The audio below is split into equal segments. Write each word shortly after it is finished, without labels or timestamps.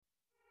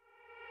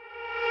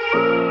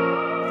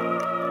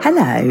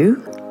Hello,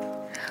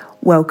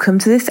 welcome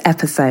to this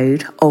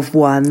episode of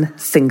One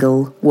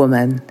Single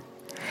Woman.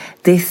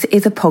 This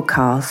is a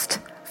podcast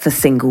for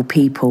single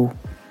people.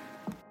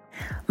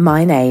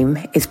 My name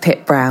is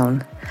Pip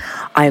Brown.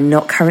 I am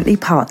not currently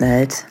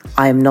partnered,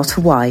 I am not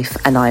a wife,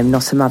 and I am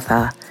not a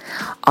mother.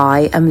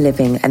 I am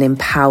living an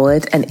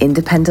empowered and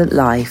independent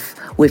life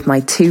with my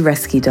two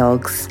rescue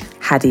dogs,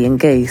 Haddie and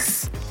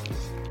Goose.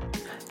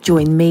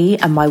 Join me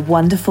and my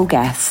wonderful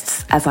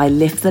guests as I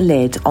lift the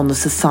lid on the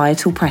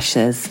societal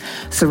pressures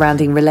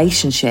surrounding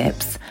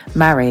relationships,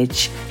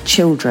 marriage,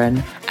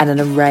 children, and an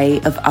array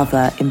of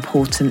other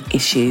important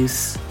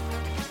issues.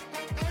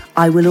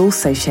 I will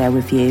also share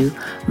with you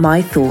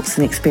my thoughts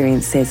and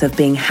experiences of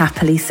being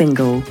happily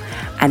single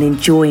and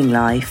enjoying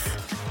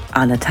life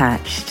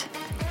unattached.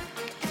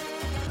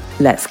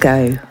 Let's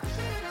go.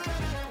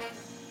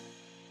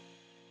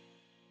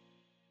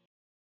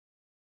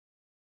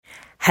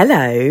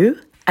 Hello,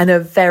 and a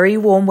very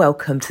warm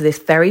welcome to this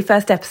very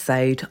first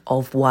episode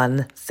of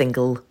One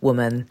Single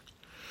Woman.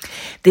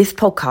 This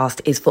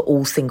podcast is for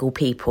all single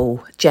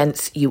people.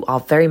 Gents, you are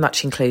very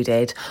much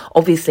included.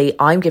 Obviously,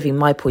 I'm giving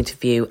my point of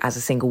view as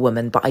a single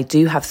woman, but I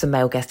do have some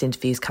male guest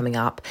interviews coming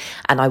up,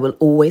 and I will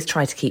always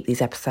try to keep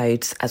these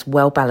episodes as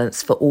well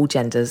balanced for all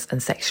genders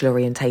and sexual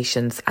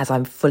orientations, as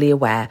I'm fully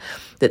aware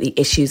that the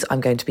issues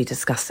I'm going to be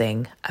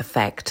discussing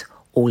affect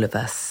all of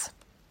us.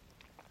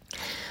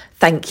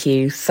 Thank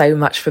you so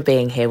much for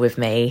being here with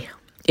me.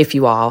 If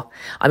you are,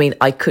 I mean,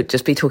 I could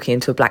just be talking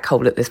into a black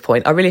hole at this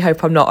point. I really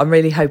hope I'm not. I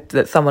really hope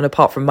that someone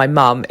apart from my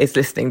mum is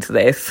listening to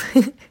this.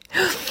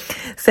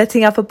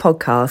 Setting up a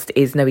podcast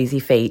is no easy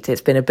feat.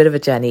 It's been a bit of a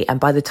journey. And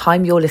by the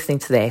time you're listening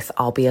to this,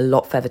 I'll be a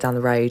lot further down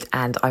the road.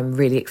 And I'm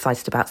really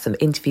excited about some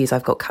interviews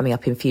I've got coming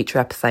up in future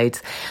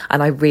episodes.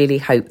 And I really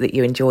hope that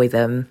you enjoy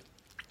them.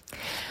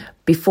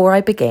 Before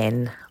I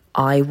begin,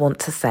 I want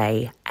to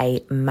say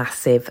a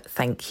massive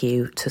thank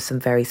you to some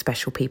very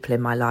special people in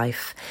my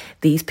life.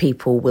 These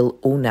people will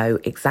all know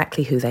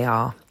exactly who they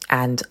are,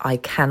 and I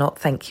cannot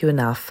thank you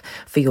enough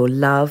for your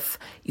love,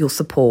 your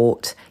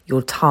support,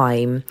 your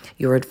time,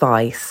 your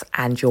advice,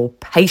 and your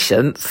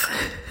patience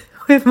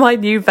with my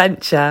new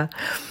venture.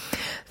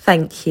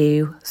 Thank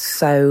you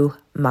so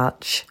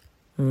much.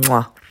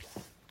 Mwah.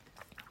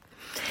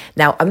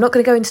 Now, I'm not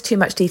going to go into too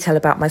much detail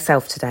about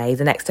myself today.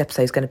 The next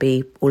episode is going to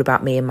be all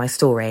about me and my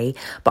story.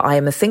 But I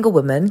am a single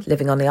woman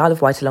living on the Isle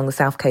of Wight along the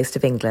south coast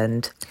of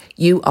England.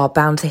 You are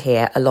bound to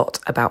hear a lot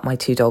about my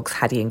two dogs,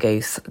 Haddie and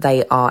Goose.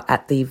 They are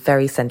at the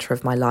very centre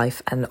of my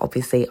life, and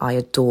obviously I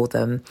adore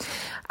them.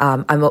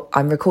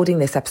 I'm recording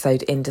this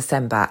episode in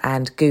December,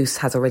 and Goose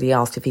has already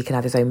asked if he can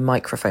have his own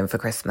microphone for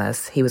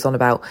Christmas. He was on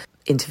about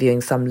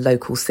interviewing some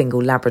local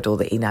single Labrador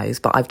that he knows,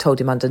 but I've told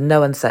him under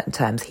no uncertain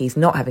terms he's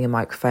not having a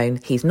microphone,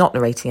 he's not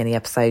narrating any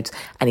episodes,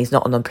 and he's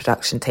not on the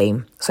production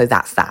team. So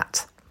that's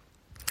that.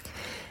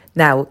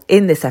 Now,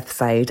 in this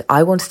episode,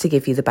 I wanted to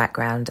give you the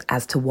background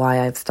as to why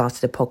I've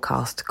started a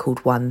podcast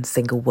called One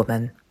Single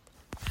Woman.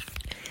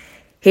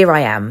 Here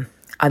I am.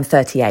 I'm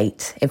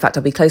 38. In fact,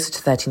 I'll be closer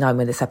to 39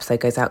 when this episode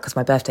goes out because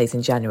my birthday's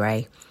in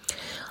January.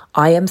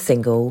 I am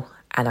single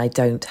and I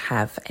don't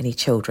have any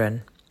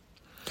children.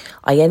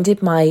 I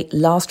ended my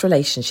last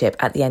relationship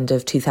at the end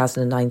of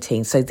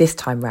 2019, so this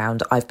time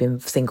round I've been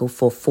single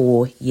for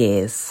 4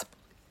 years.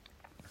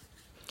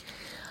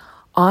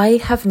 I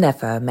have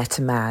never met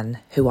a man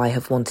who I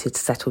have wanted to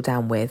settle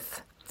down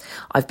with.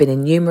 I've been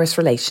in numerous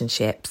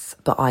relationships,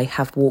 but I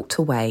have walked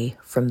away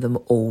from them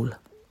all.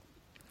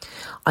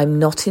 I'm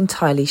not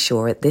entirely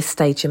sure at this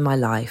stage in my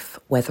life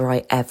whether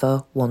I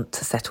ever want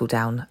to settle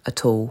down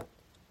at all.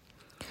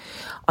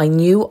 I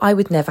knew I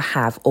would never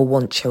have or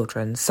want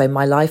children, so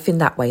my life in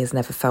that way has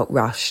never felt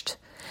rushed.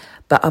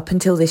 But up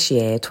until this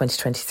year,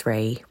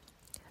 2023,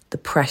 the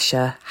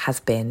pressure has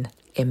been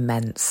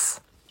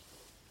immense.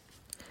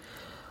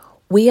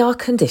 We are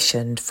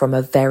conditioned from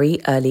a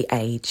very early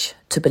age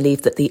to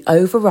believe that the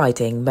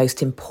overriding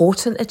most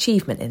important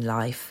achievement in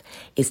life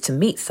is to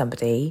meet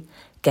somebody,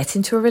 get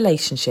into a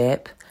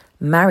relationship,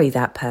 marry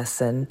that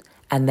person,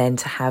 and then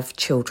to have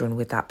children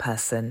with that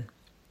person.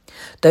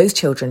 Those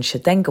children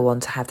should then go on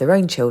to have their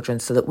own children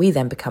so that we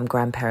then become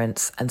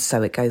grandparents, and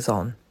so it goes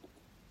on.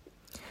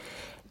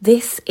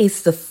 This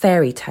is the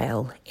fairy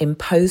tale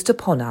imposed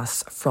upon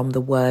us from the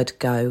word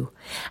go,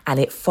 and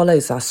it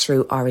follows us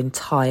through our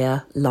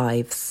entire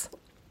lives.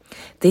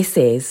 This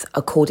is,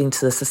 according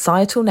to the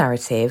societal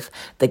narrative,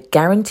 the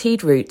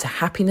guaranteed route to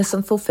happiness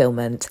and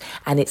fulfillment,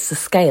 and it's the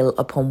scale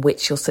upon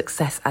which your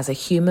success as a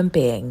human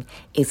being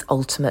is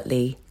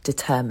ultimately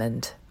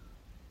determined.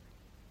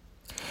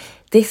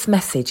 This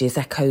message is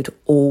echoed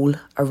all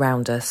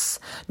around us,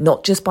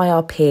 not just by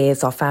our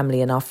peers, our family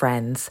and our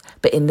friends,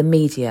 but in the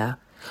media,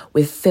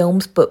 with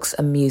films, books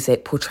and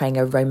music portraying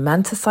a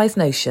romanticised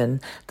notion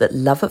that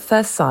love at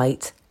first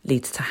sight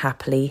leads to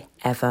happily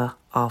ever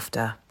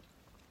after.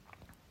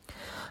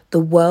 The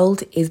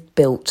world is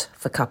built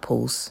for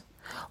couples.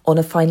 On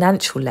a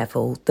financial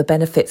level, the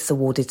benefits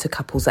awarded to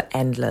couples are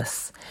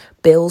endless.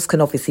 Bills can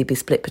obviously be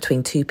split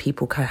between two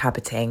people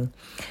cohabiting,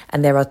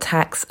 and there are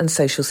tax and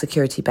social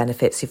security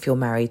benefits if you're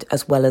married,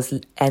 as well as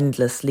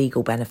endless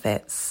legal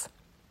benefits.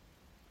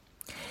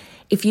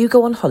 If you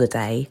go on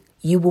holiday,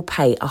 you will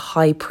pay a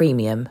high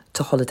premium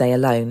to holiday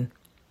alone.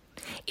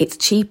 It's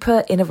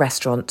cheaper in a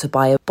restaurant to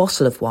buy a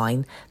bottle of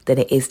wine than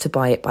it is to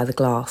buy it by the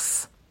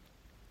glass.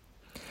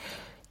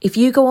 If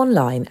you go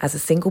online as a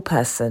single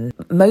person,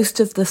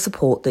 most of the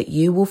support that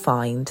you will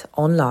find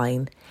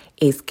online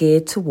is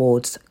geared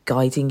towards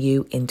guiding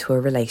you into a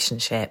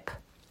relationship.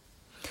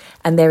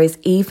 And there is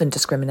even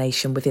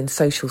discrimination within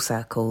social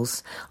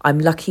circles. I'm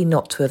lucky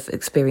not to have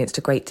experienced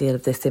a great deal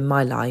of this in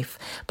my life,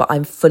 but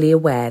I'm fully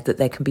aware that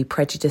there can be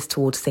prejudice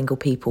towards single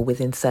people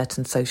within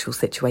certain social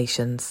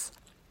situations.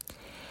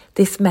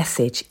 This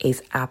message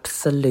is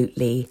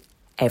absolutely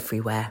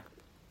everywhere.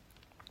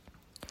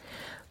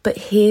 But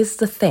here's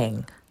the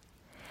thing.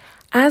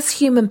 As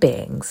human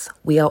beings,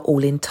 we are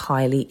all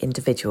entirely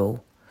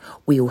individual.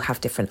 We all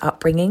have different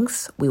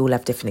upbringings, we all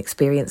have different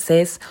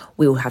experiences,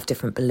 we all have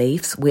different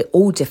beliefs, we're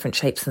all different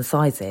shapes and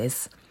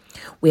sizes.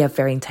 We have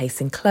varying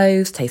tastes in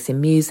clothes, taste in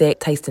music,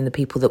 taste in the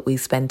people that we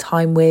spend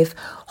time with,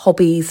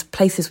 hobbies,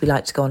 places we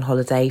like to go on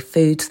holiday,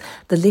 foods.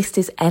 The list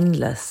is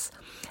endless.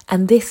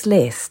 And this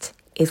list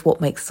is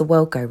what makes the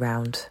world go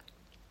round.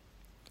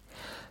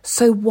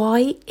 So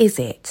why is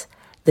it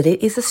that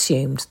it is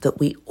assumed that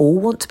we all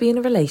want to be in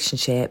a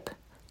relationship,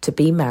 to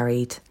be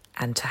married,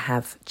 and to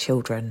have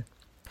children?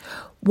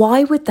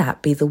 Why would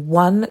that be the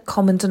one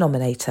common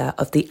denominator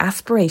of the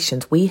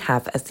aspirations we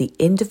have as the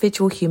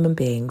individual human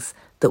beings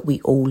that we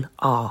all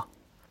are?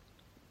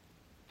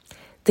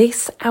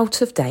 This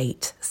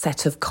out-of-date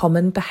set of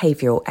common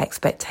behavioural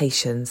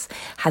expectations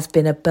has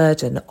been a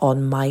burden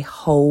on my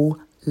whole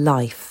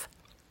life.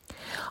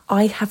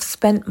 I have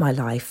spent my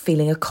life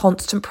feeling a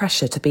constant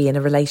pressure to be in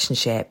a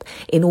relationship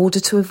in order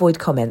to avoid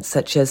comments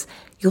such as,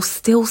 "You're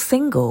still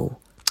single.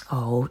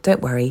 Oh,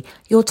 don't worry,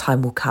 your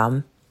time will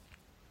come."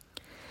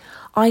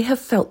 I have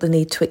felt the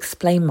need to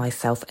explain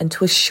myself and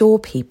to assure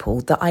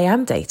people that I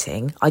am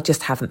dating, I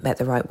just haven't met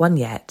the right one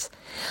yet.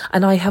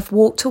 And I have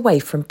walked away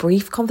from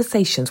brief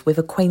conversations with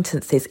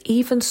acquaintances,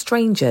 even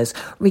strangers,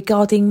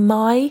 regarding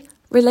my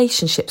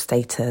relationship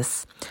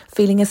status,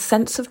 feeling a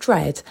sense of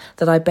dread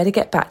that I better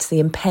get back to the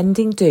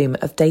impending doom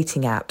of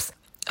dating apps,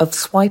 of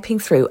swiping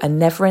through a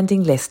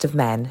never-ending list of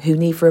men who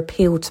neither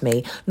appeal to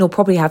me nor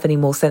probably have any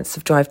more sense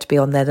of drive to be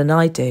on there than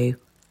I do.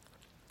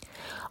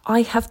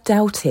 I have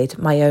doubted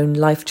my own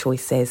life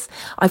choices.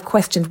 I've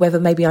questioned whether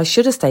maybe I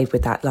should have stayed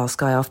with that last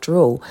guy after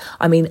all.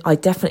 I mean, I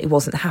definitely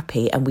wasn't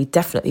happy and we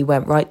definitely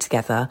weren't right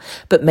together,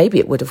 but maybe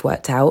it would have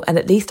worked out and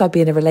at least I'd be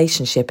in a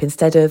relationship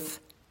instead of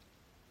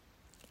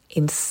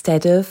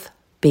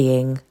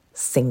being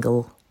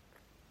single.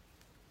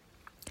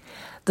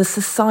 The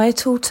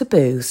societal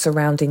taboo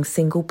surrounding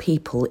single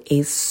people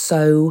is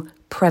so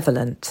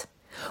prevalent.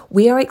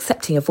 We are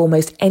accepting of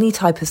almost any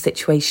type of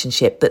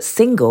situationship, but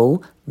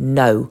single,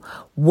 no.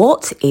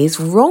 What is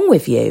wrong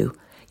with you?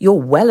 You're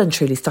well and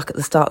truly stuck at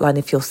the start line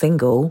if you're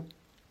single.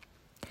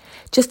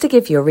 Just to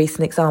give you a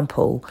recent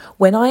example,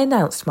 when I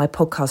announced my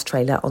podcast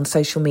trailer on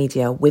social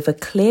media with a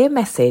clear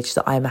message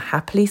that I am a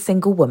happily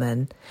single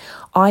woman,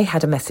 I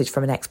had a message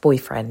from an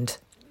ex-boyfriend.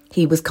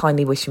 He was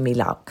kindly wishing me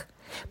luck,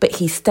 but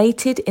he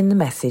stated in the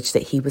message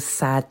that he was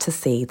sad to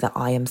see that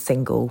I am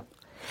single.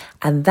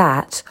 And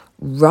that,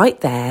 right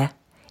there,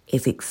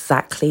 is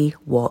exactly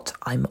what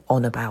I'm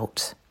on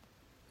about.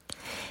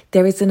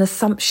 There is an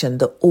assumption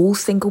that all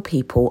single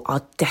people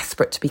are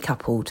desperate to be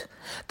coupled,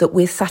 that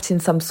we're sat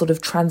in some sort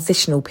of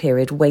transitional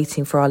period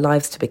waiting for our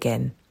lives to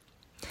begin.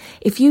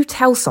 If you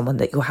tell someone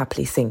that you're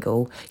happily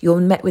single,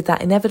 you're met with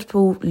that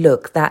inevitable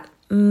look that,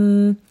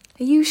 are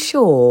you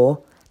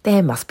sure?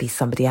 There must be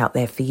somebody out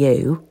there for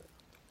you.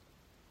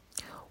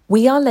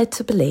 We are led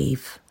to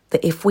believe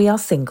that if we are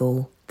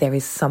single, there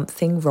is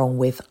something wrong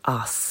with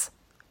us.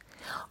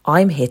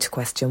 I'm here to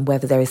question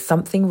whether there is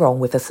something wrong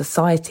with a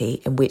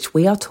society in which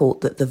we are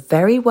taught that the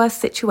very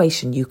worst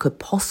situation you could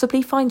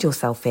possibly find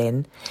yourself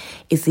in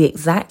is the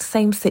exact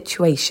same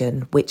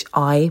situation which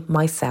I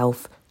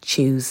myself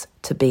choose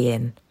to be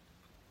in.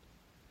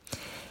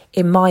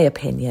 In my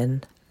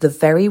opinion, the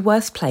very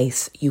worst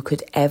place you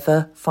could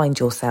ever find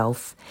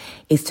yourself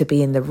is to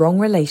be in the wrong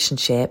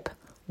relationship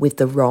with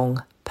the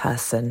wrong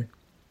person.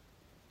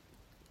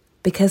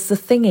 Because the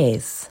thing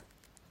is,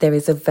 there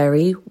is a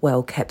very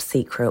well-kept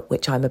secret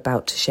which I'm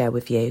about to share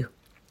with you.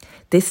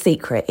 This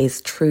secret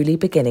is truly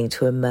beginning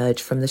to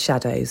emerge from the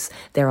shadows.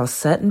 There are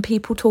certain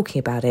people talking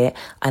about it,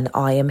 and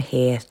I am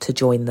here to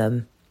join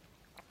them.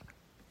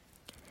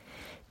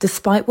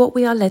 Despite what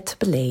we are led to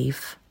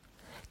believe,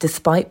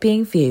 despite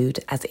being viewed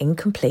as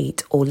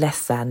incomplete or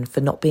less than for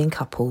not being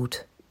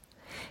coupled,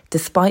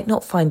 despite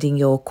not finding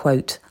your,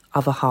 quote,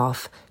 other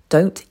half,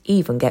 don't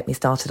even get me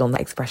started on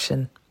that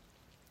expression.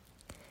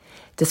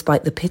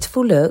 Despite the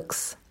pitiful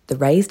looks, the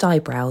raised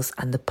eyebrows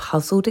and the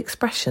puzzled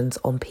expressions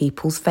on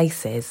people's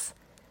faces,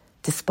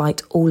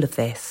 despite all of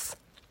this,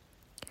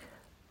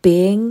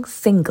 being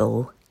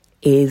single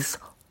is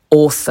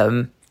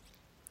awesome.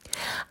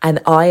 And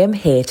I am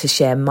here to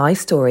share my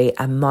story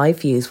and my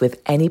views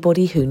with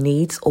anybody who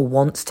needs or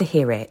wants to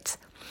hear it.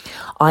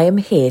 I am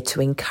here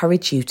to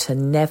encourage you to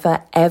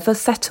never ever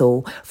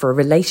settle for a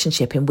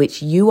relationship in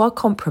which you are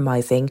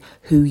compromising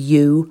who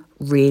you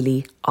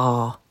really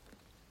are.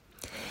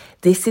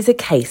 This is a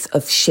case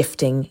of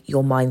shifting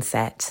your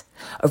mindset,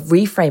 of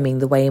reframing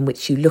the way in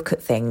which you look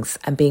at things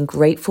and being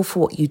grateful for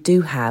what you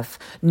do have,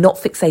 not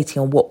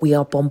fixating on what we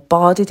are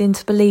bombarded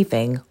into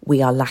believing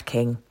we are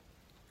lacking.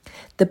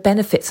 The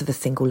benefits of a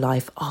single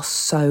life are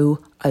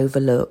so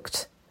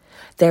overlooked.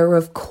 There are,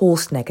 of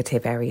course,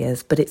 negative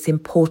areas, but it's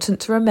important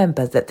to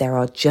remember that there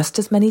are just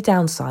as many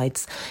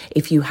downsides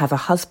if you have a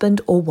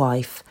husband or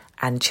wife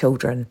and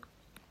children.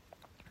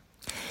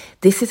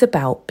 This is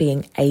about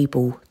being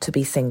able to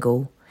be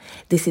single.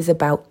 This is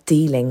about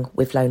dealing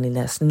with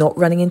loneliness, not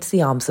running into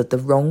the arms of the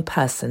wrong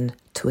person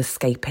to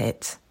escape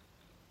it.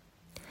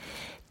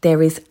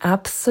 There is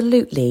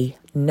absolutely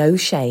no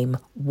shame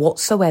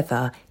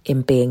whatsoever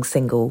in being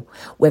single,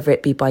 whether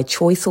it be by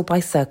choice or by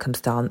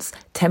circumstance,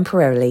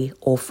 temporarily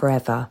or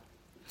forever.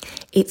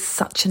 It's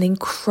such an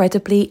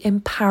incredibly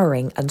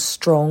empowering and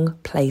strong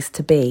place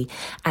to be,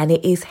 and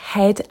it is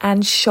head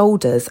and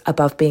shoulders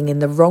above being in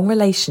the wrong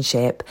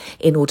relationship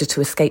in order to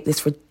escape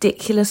this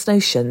ridiculous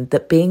notion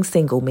that being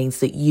single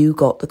means that you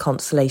got the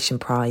consolation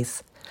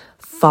prize.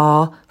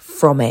 Far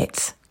from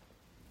it.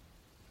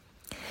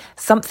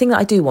 Something that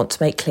I do want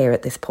to make clear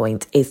at this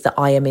point is that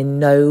I am in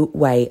no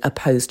way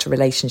opposed to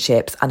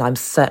relationships, and I'm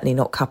certainly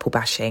not couple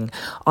bashing.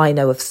 I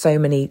know of so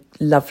many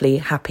lovely,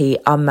 happy,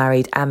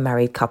 unmarried and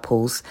married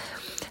couples,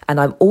 and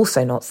I'm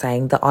also not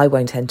saying that I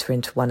won't enter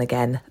into one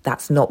again.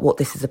 That's not what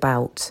this is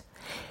about.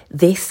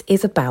 This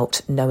is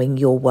about knowing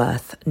your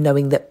worth,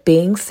 knowing that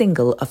being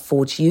single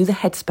affords you the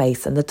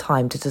headspace and the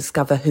time to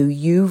discover who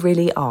you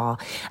really are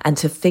and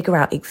to figure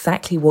out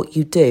exactly what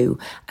you do,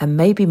 and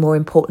maybe more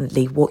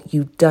importantly, what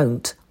you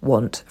don't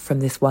want from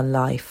this one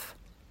life.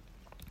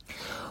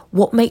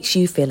 What makes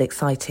you feel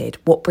excited?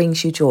 What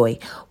brings you joy?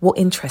 What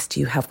interests do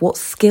you have? What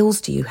skills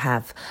do you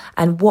have?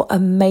 And what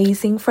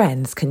amazing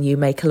friends can you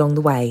make along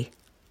the way?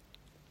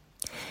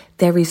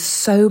 There is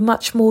so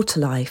much more to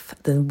life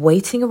than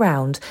waiting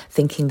around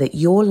thinking that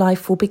your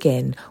life will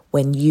begin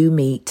when you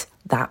meet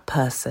that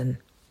person.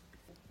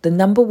 The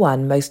number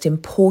one most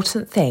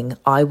important thing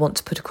I want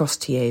to put across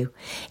to you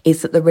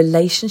is that the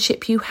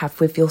relationship you have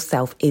with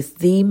yourself is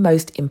the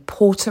most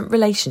important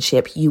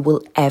relationship you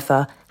will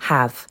ever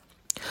have.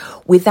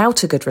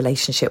 Without a good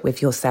relationship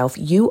with yourself,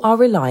 you are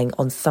relying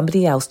on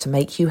somebody else to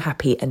make you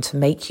happy and to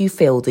make you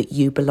feel that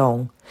you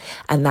belong.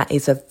 And that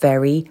is a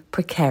very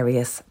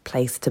precarious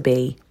place to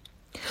be.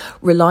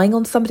 Relying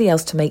on somebody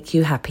else to make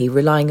you happy,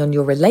 relying on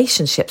your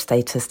relationship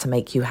status to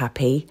make you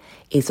happy,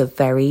 is a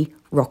very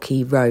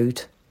rocky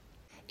road.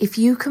 If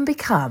you can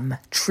become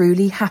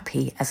truly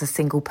happy as a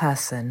single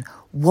person,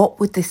 what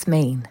would this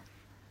mean?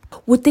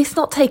 Would this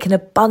not take an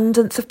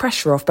abundance of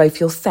pressure off both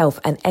yourself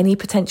and any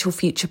potential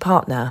future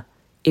partner?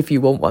 If you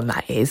want one,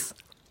 that is.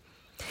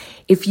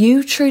 If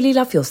you truly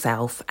love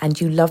yourself and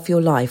you love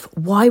your life,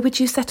 why would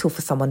you settle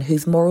for someone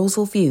whose morals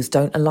or views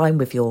don't align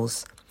with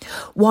yours?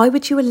 Why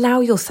would you allow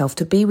yourself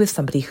to be with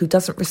somebody who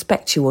doesn't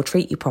respect you or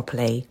treat you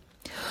properly?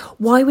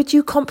 Why would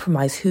you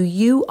compromise who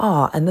you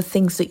are and the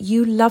things that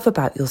you love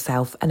about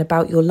yourself and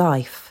about your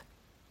life?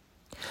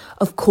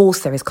 Of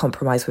course there is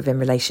compromise within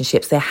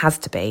relationships, there has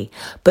to be,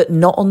 but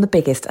not on the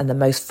biggest and the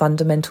most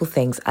fundamental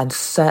things, and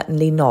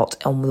certainly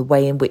not on the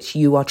way in which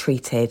you are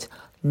treated.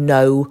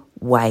 No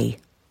way.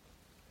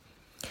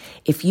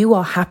 If you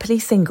are happily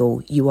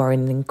single, you are in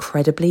an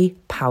incredibly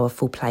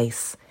powerful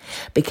place,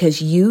 because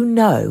you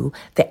know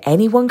that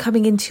anyone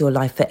coming into your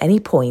life at any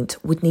point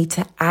would need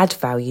to add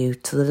value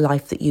to the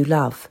life that you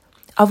love.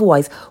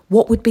 Otherwise,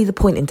 what would be the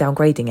point in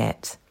downgrading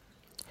it?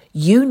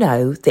 You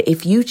know that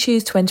if you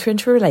choose to enter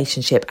into a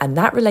relationship and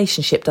that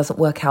relationship doesn't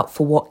work out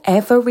for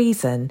whatever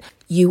reason,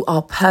 you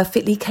are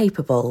perfectly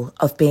capable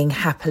of being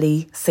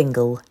happily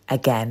single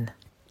again.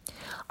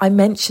 I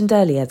mentioned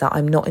earlier that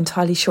I'm not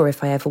entirely sure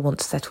if I ever want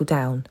to settle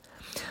down.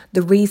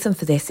 The reason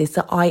for this is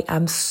that I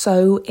am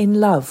so in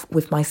love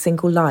with my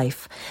single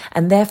life,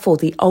 and therefore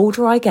the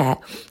older I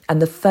get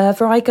and the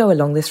further I go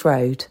along this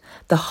road,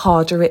 the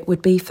harder it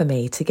would be for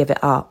me to give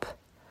it up.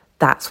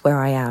 That's where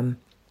I am.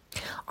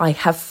 I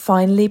have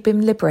finally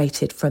been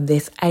liberated from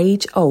this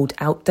age-old,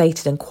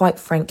 outdated and quite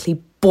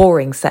frankly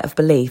boring set of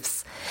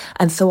beliefs,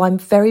 and so I'm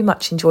very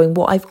much enjoying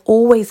what I've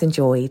always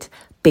enjoyed,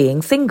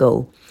 being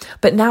single.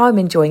 But now I'm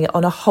enjoying it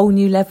on a whole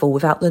new level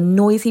without the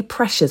noisy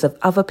pressures of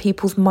other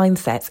people's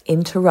mindsets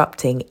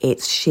interrupting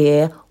its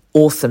sheer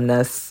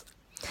awesomeness.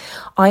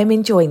 I am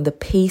enjoying the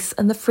peace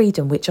and the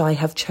freedom which I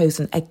have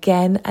chosen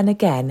again and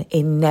again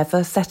in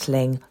never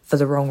settling for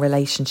the wrong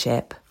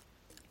relationship.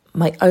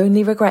 My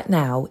only regret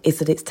now is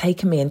that it's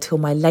taken me until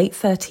my late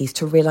 30s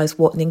to realise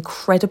what an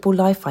incredible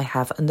life I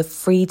have and the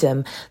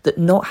freedom that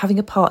not having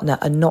a partner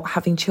and not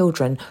having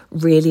children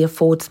really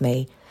affords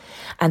me,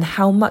 and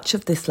how much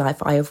of this life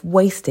I have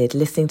wasted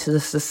listening to the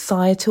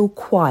societal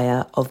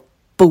choir of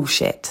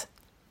bullshit.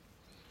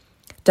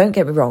 Don't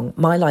get me wrong,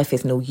 my life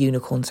isn't all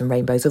unicorns and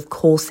rainbows. Of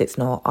course it's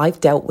not. I've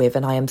dealt with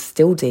and I am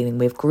still dealing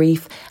with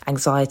grief,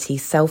 anxiety,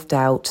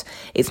 self-doubt.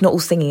 It's not all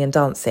singing and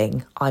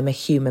dancing. I'm a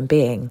human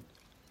being.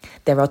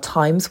 There are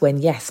times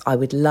when, yes, I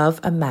would love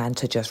a man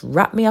to just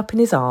wrap me up in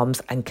his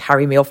arms and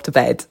carry me off to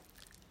bed.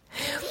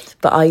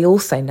 But I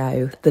also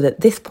know that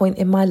at this point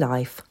in my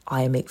life,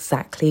 I am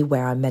exactly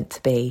where I'm meant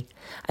to be.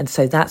 And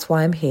so that's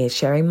why I'm here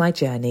sharing my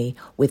journey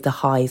with the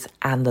highs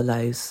and the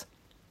lows.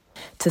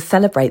 To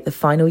celebrate the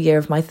final year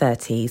of my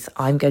 30s,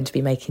 I'm going to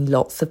be making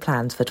lots of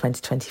plans for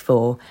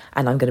 2024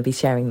 and I'm going to be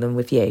sharing them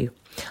with you.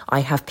 I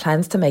have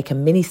plans to make a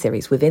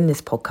mini-series within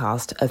this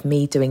podcast of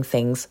me doing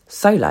things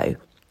solo.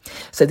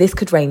 So this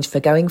could range for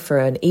going for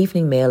an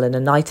evening meal and a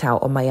night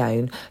out on my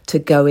own to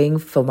going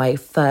for my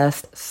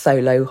first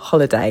solo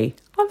holiday.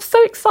 I'm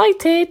so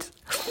excited.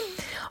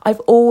 I've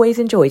always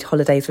enjoyed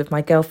holidays with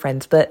my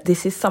girlfriends, but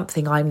this is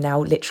something I'm now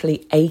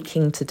literally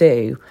aching to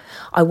do.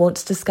 I want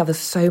to discover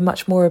so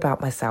much more about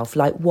myself,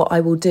 like what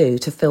I will do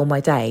to fill my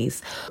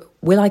days.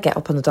 Will I get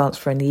up on the dance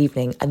floor in the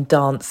evening and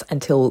dance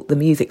until the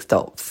music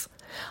stops?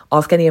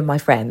 Ask any of my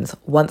friends.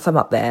 Once I'm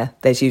up there,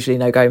 there's usually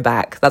no going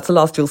back. That's the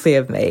last you'll see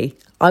of me.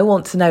 I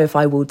want to know if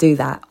I will do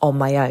that on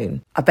my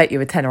own. I bet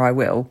you a tenner I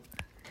will.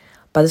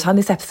 By the time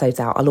this episode's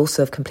out, I'll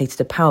also have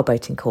completed a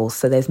powerboating course,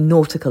 so there's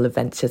nautical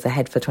adventures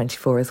ahead for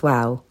 24 as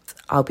well.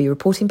 I'll be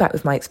reporting back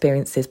with my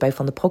experiences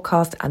both on the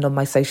podcast and on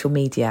my social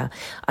media,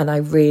 and I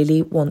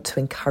really want to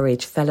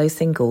encourage fellow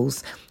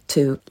singles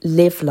to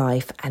live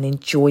life and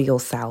enjoy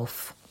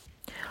yourself.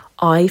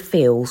 I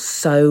feel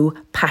so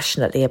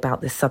passionately about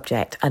this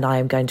subject and I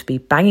am going to be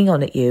banging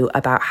on at you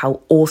about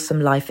how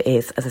awesome life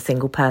is as a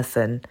single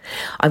person.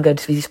 I'm going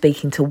to be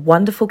speaking to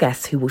wonderful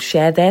guests who will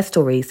share their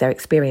stories, their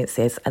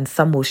experiences, and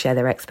some will share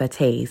their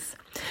expertise.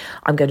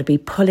 I'm going to be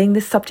pulling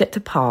this subject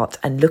apart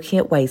and looking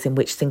at ways in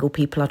which single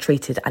people are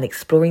treated and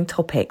exploring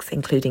topics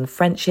including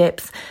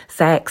friendships,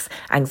 sex,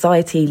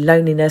 anxiety,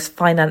 loneliness,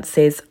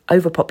 finances,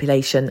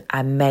 overpopulation,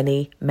 and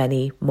many,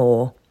 many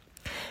more.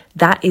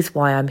 That is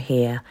why I'm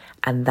here,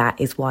 and that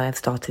is why I've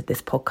started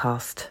this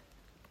podcast.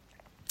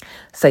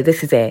 So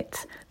this is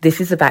it. This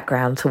is the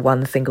background to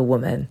One Single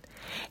Woman.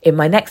 In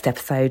my next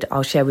episode,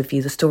 I'll share with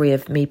you the story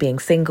of me being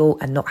single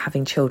and not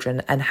having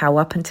children and how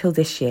up until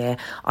this year,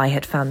 I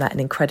had found that an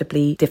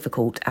incredibly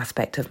difficult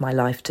aspect of my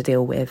life to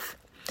deal with.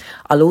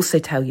 I'll also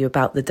tell you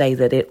about the day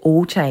that it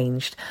all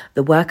changed,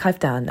 the work I've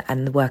done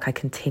and the work I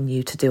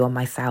continue to do on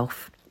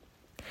myself.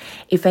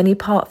 If any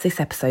part of this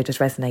episode has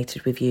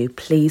resonated with you,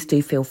 please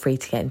do feel free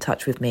to get in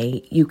touch with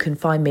me. You can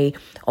find me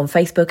on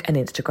Facebook and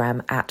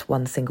Instagram at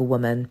One Single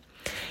Woman.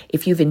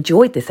 If you've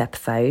enjoyed this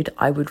episode,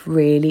 I would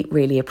really,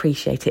 really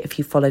appreciate it if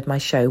you followed my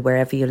show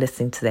wherever you're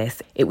listening to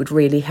this. It would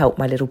really help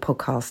my little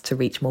podcast to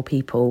reach more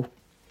people.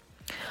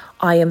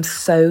 I am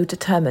so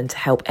determined to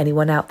help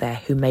anyone out there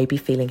who may be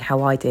feeling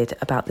how I did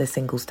about their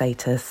single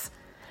status.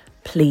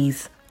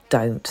 Please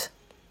don't.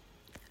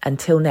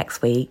 Until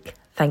next week,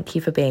 thank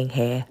you for being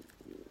here.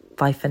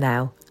 Bye for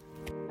now.